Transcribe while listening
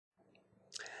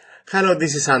Hello,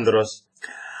 this is Andros.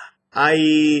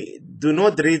 I do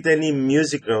not read any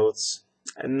music notes,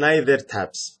 neither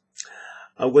tabs.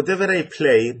 Whatever I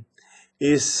play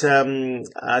is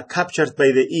captured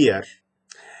by the ear,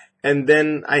 and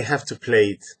then I have to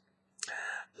play it.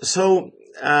 So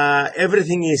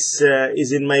everything is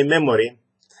in my memory,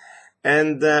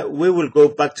 and we will go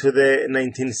back to the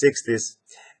 1960s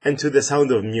and to the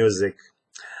sound of music.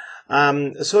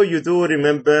 So you do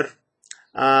remember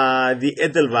the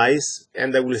Edelweiss,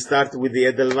 and I will start with the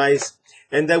Edelweiss,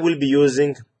 and I will be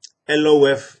using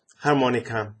LOF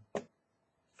harmonica.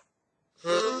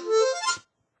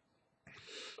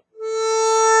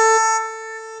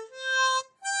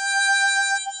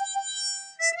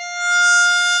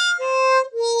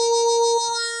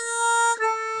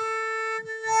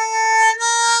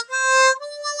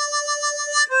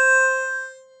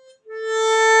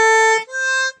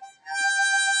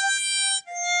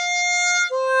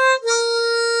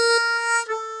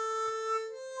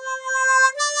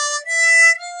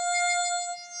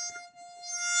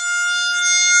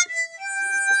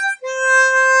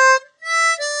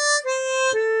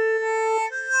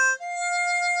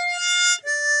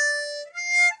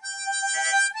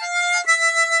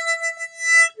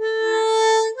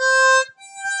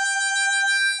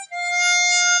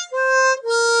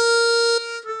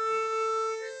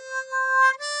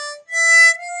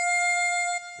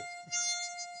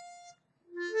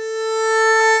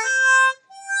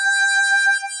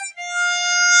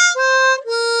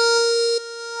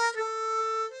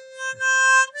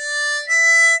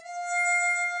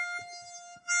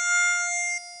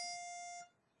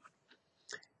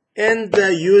 And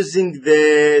using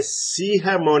the C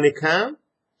harmonica,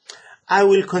 I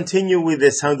will continue with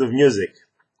the sound of music.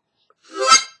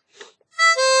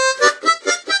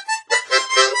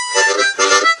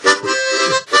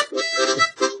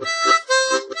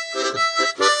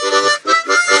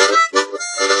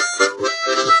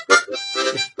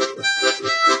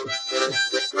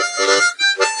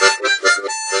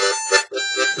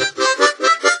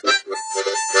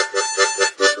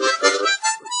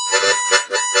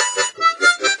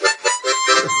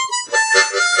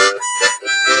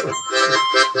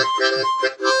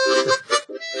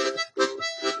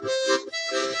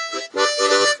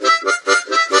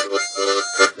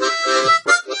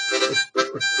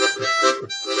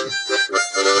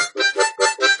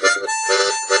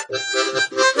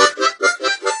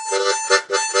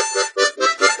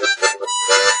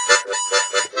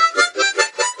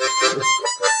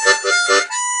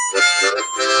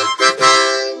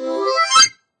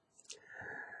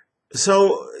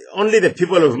 So only the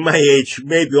people of my age,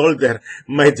 maybe older,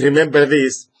 might remember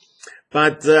this.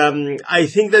 But I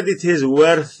think that it is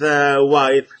worth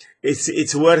while.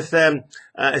 It's worth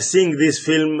seeing this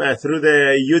film through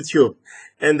the YouTube,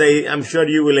 and I'm sure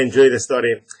you will enjoy the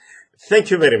story.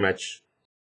 Thank you very much.